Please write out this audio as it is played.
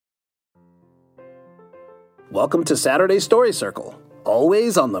Welcome to Saturday Story Circle,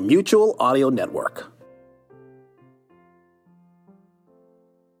 always on the Mutual Audio Network.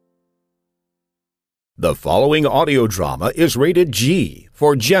 The following audio drama is rated G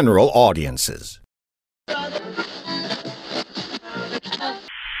for general audiences.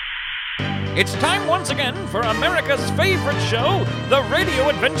 It's time once again for America's favorite show, The Radio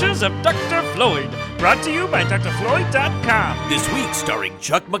Adventures of Dr. Floyd, brought to you by drfloyd.com. This week starring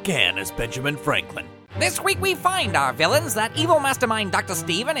Chuck McCann as Benjamin Franklin. This week we find our villains, that evil mastermind Dr.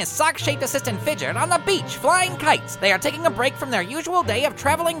 Steve and his sock-shaped assistant Fidget, on the beach flying kites. They are taking a break from their usual day of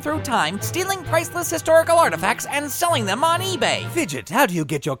traveling through time, stealing priceless historical artifacts, and selling them on eBay. Fidget, how do you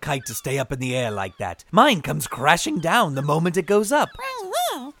get your kite to stay up in the air like that? Mine comes crashing down the moment it goes up.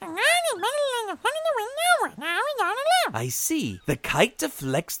 I see. The kite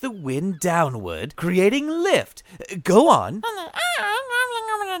deflects the wind downward, creating lift. Go on.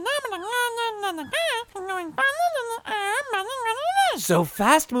 So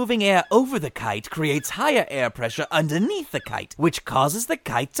fast-moving air over the kite creates higher air pressure underneath the kite, which causes the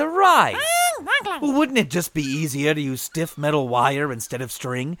kite to rise. Wouldn't it just be easier to use stiff metal wire instead of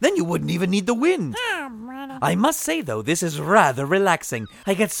string? Then you wouldn't even need the wind. I must say, though, this is rather relaxing.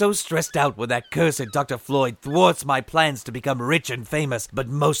 I get so stressed out when that cursed Dr. Floyd thwarts my plans to become rich and famous, but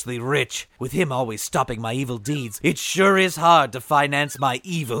mostly rich. With him always stopping my evil deeds, it sure is hard to finance my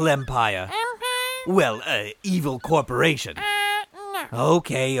evil empire. Well, evil corporation.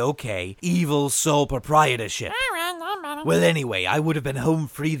 Okay. Evil sole proprietorship. Well, anyway, I would have been home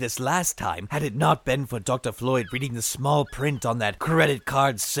free this last time had it not been for Dr. Floyd reading the small print on that credit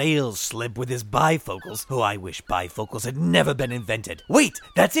card sales slip with his bifocals. Oh, I wish bifocals had never been invented. Wait,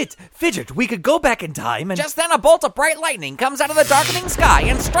 that's it. Fidget, we could go back in time and... Just then a bolt of bright lightning comes out of the darkening sky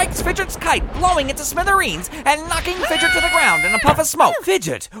and strikes Fidget's kite, blowing it to smithereens and knocking Fidget to the ground in a puff of smoke.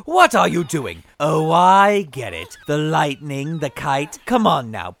 Fidget, what are you doing? Oh, I get it. The lightning, the kite. Come on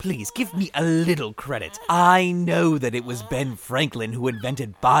now, please, give me a little credit. I know that it was Ben Franklin who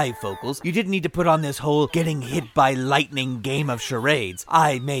invented bifocals. You didn't need to put on this whole getting hit by lightning game of charades.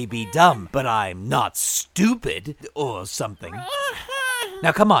 I may be dumb, but I'm not stupid, or something.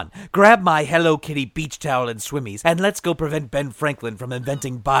 Now come on, grab my Hello Kitty beach towel and swimmies, and let's go prevent Ben Franklin from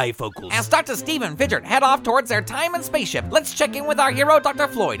inventing bifocals. As Dr. Steve and Fidget head off towards their time and spaceship, let's check in with our hero Dr.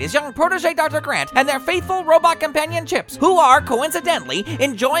 Floyd, his young protege Dr. Grant, and their faithful robot companion Chips, who are, coincidentally,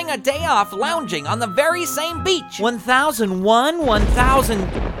 enjoying a day off lounging on the very same beach. 1001,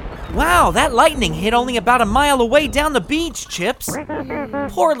 1000... Wow, that lightning hit only about a mile away down the beach, Chips.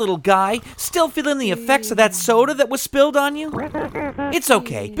 Poor little guy, still feeling the effects of that soda that was spilled on you? It's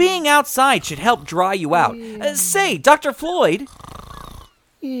okay. Being outside should help dry you out. Say, Dr. Floyd.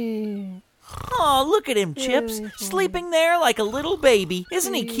 Oh, look at him, Chips, sleeping there like a little baby.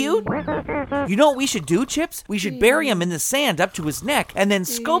 Isn't he cute? You know what we should do, Chips? We should bury him in the sand up to his neck and then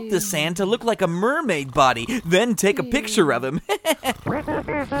sculpt the sand to look like a mermaid body, then take a picture of him.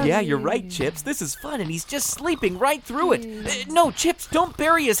 Yeah, you're right, Chips. This is fun, and he's just sleeping right through it. No, Chips, don't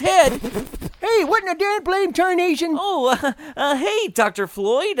bury his head. Hey, what in the damn blame tarnation? Oh, hey, Dr.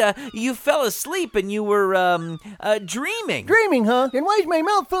 Floyd. You fell asleep and you were, dreaming. Dreaming, huh? Then why's my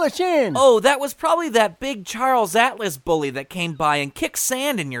mouth full of sand? Oh, that was probably that big Charles Atlas bully that came by and kicked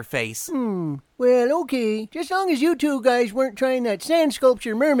sand in your face. Well, okay. Just as long as you two guys weren't trying that sand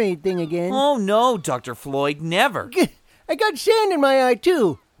sculpture mermaid thing again. Oh, no, Dr. Floyd, never. I got sand in my eye,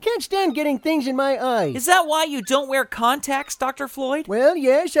 too. Can't stand getting things in my eye. Is that why you don't wear contacts, Dr. Floyd? Well,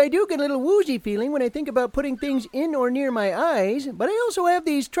 yes, I do get a little woozy feeling when I think about putting things in or near my eyes, but I also have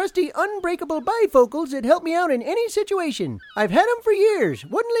these trusty unbreakable bifocals that help me out in any situation. I've had them for years.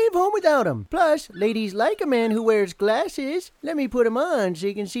 Wouldn't leave home without them. Plus, ladies like a man who wears glasses. Let me put them on so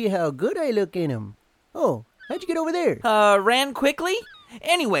you can see how good I look in them. Oh, how'd you get over there? Ran quickly?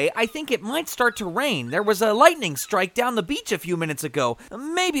 Anyway, I think it might start to rain. There was a lightning strike down the beach a few minutes ago.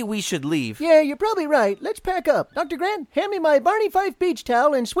 Maybe we should leave. Yeah, you're probably right. Let's pack up. Dr. Grant, hand me my Barney Fife beach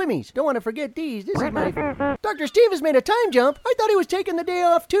towel and swimmies. Don't want to forget these. This is my... Dr. Steve has made a time jump. I thought he was taking the day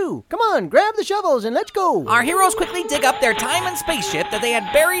off, too. Come on, grab the shovels and let's go. Our heroes quickly dig up their time and spaceship that they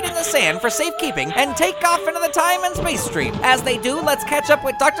had buried in the sand for safekeeping and take off into the time and space stream. As they do, let's catch up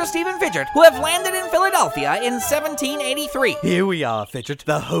with Dr. Steve and Fidget, who have landed in Philadelphia in 1783. Here we are, Fidget,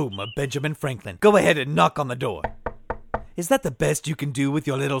 the home of Benjamin Franklin. Go ahead and knock on the door. Is that the best you can do with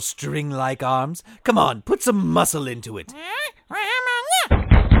your little string-like arms? Come on, put some muscle into it.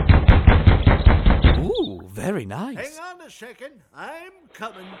 Ooh, very nice. Hang on a second. I'm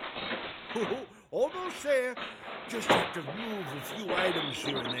coming. Almost there. Just have to move a few items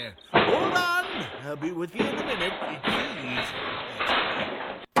here and there. Hold on. I'll be with you in a minute.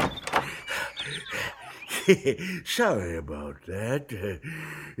 Please. Sorry about that.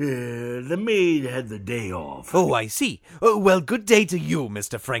 The maid had the day off. Oh, I see. Well, good day to you,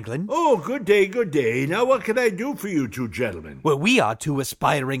 Mr. Franklin. Oh, good day, good day. Now, what can I do for you two gentlemen? Well, we are two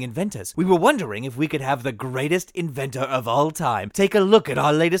aspiring inventors. We were wondering if we could have the greatest inventor of all time take a look at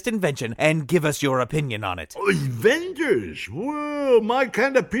our latest invention and give us your opinion on it. Oh, inventors? Well, my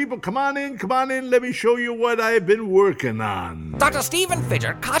kind of people. Come on in. Let me show you what I've been working on. Dr. Steve and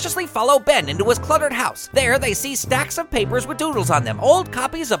Fidget cautiously follow Ben into his cluttered house. There they see stacks of papers with doodles on them, old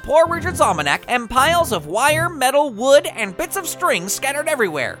copies of Poor Richard's Almanac, and piles of wire, metal, wood, and bits of string scattered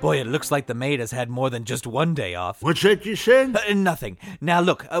everywhere. Boy, it looks like the maid has had more than just one day off. What's that you said? Nothing. Now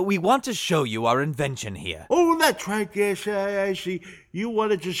look, we want to show you our invention here. Oh, that's right. Yes, I see. You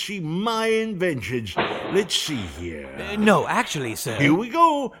wanted to see my inventions. Let's see here. No, actually, sir. Here we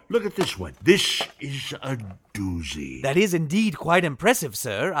go. Look at this one. This is a doozy. That is indeed quite impressive,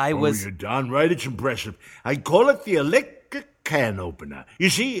 sir. You're darn right it's impressive. I call it the electric can opener. You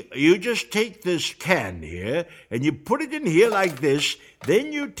see, you just take this can here, and you put it in here like this.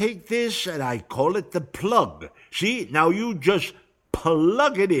 Then you take this, and I call it the plug. See, now you just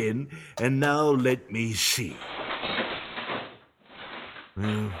plug it in, and now let me see.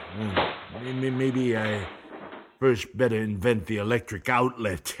 Maybe I first better invent the electric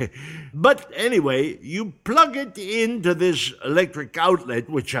outlet. But anyway, you plug it into this electric outlet,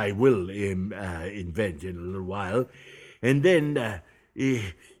 which I will invent in a little while, and then,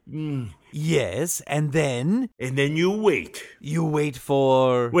 Yes, and then? And then you wait. You wait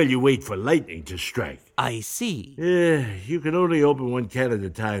for? Well, you wait for lightning to strike. I see. You can only open one can at a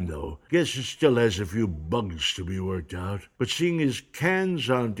time, though. Guess it still has a few bugs to be worked out. But seeing as cans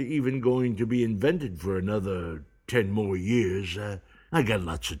aren't even going to be invented for another 10 more years, I got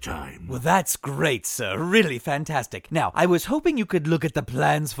lots of time. Well, that's great, sir. Really fantastic. Now, I was hoping you could look at the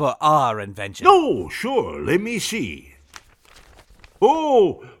plans for our invention. Oh, sure. Let me see.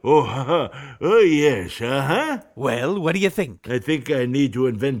 Oh, yes, Well, what do you think? I think I need to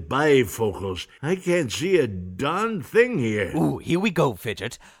invent bifocals. I can't see a darn thing here. Ooh, here we go,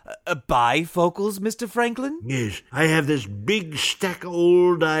 Fidget. Bifocals, Mr. Franklin? Yes, I have this big stack of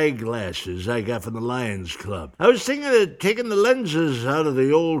old eyeglasses I got from the Lions Club. I was thinking of taking the lenses out of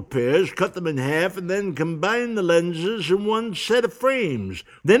the old pairs, cut them in half, and then combine the lenses in one set of frames.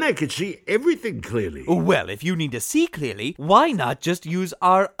 Then I could see everything clearly. Well, if you need to see clearly, why not just use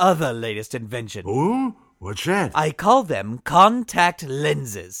our other latest invention? Oh? What's that? I call them contact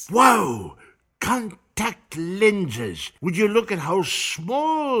lenses. Wow! Contact lenses. Would you look at how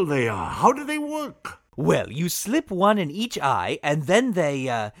small they are? How do they work? Well, you slip one in each eye, and then they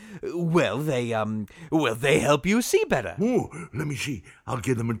help you see better. Oh, let me see. I'll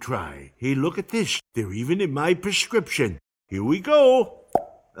give them a try. Hey, look at this. They're even in my prescription. Here we go.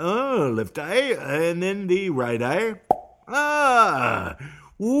 Left eye, and then the right eye.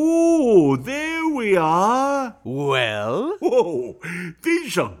 Ooh, there we are. Well? Whoa,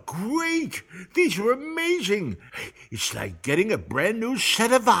 these are great. These are amazing. It's like getting a brand new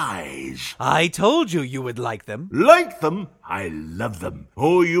set of eyes. I told you would like them. Like them? I love them.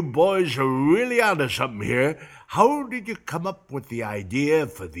 Oh, you boys are really onto something here. How did you come up with the idea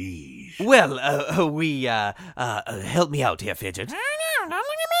for these? Well, help me out here, Fidget. Don't look at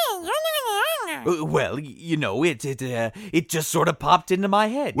me. Well, you know, it just sort of popped into my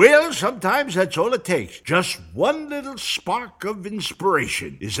head. Well, sometimes that's all it takes. Just one little spark of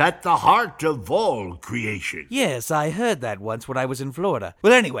inspiration is at the heart of all creation. Yes, I heard that once when I was in Florida.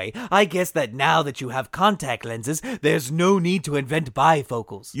 Well, anyway, I guess that now that you have contact lenses, there's no need to invent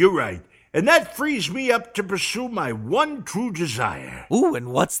bifocals. You're right. And that frees me up to pursue my one true desire. Ooh,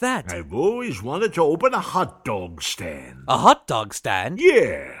 and what's that? I've always wanted to open a hot dog stand. A hot dog stand?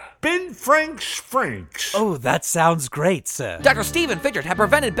 Yeah. Ben Frank's Franks. Oh, that sounds great, sir. Dr. Steve and Fidget have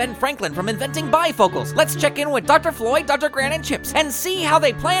prevented Ben Franklin from inventing bifocals. Let's check in with Dr. Floyd, Dr. Grant, and Chips and see how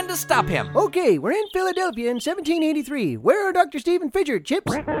they plan to stop him. Okay, we're in Philadelphia in 1783. Where are Dr. Steve and Fidget,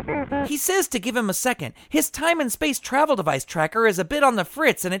 Chips? He says to give him a second. His time and space travel device tracker is a bit on the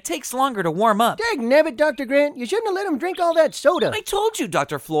fritz and it takes longer to warm up. Dagnabbit, Dr. Grant. You shouldn't have let him drink all that soda. I told you,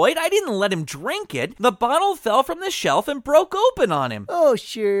 Dr. Floyd, I didn't let him drink it. The bottle fell from the shelf and broke open on him. Oh,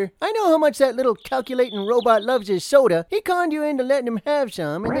 sure. I know how much that little calculating robot loves his soda. He conned you into letting him have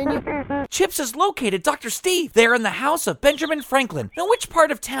some, and then you... Chips has located Dr. Steve. They're in the house of Benjamin Franklin. Now, which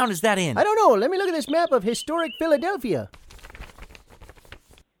part of town is that in? I don't know. Let me look at this map of historic Philadelphia.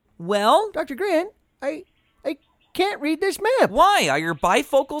 Well? Dr. Grant, I can't read this map. Why? Are your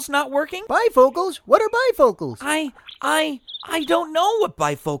bifocals not working? Bifocals? What are bifocals? I don't know what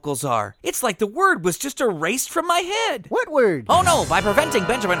bifocals are. It's like the word was just erased from my head. What word? Oh no, by preventing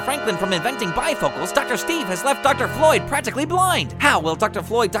Benjamin Franklin from inventing bifocals, Dr. Steve has left Dr. Floyd practically blind. How will Dr.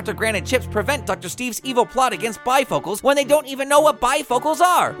 Floyd, Dr. Grant, and Chips prevent Dr. Steve's evil plot against bifocals when they don't even know what bifocals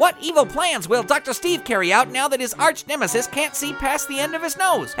are? What evil plans will Dr. Steve carry out now that his arch nemesis can't see past the end of his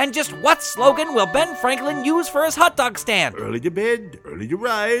nose? And just what slogan will Ben Franklin use for his hot dog stand? Early to bed, early to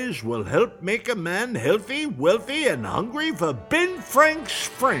rise will help make a man healthy, wealthy, and hungry for Ben Frank's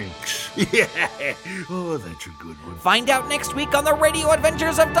Franks. Yeah. Oh, that's a good one. Find out next week on the Radio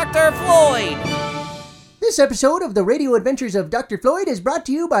Adventures of Dr. Floyd. This episode of the Radio Adventures of Dr. Floyd is brought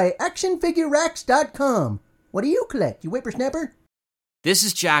to you by ActionFigureRacks.com. What do you collect, you whippersnapper? This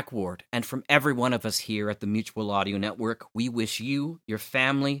is Jack Ward, and from every one of us here at the Mutual Audio Network, we wish you, your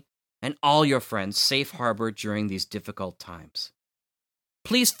family, and all your friends safe harbor during these difficult times.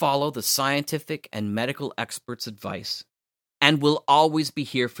 Please follow the scientific and medical experts' advice, and we'll always be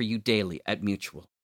here for you daily at Mutual.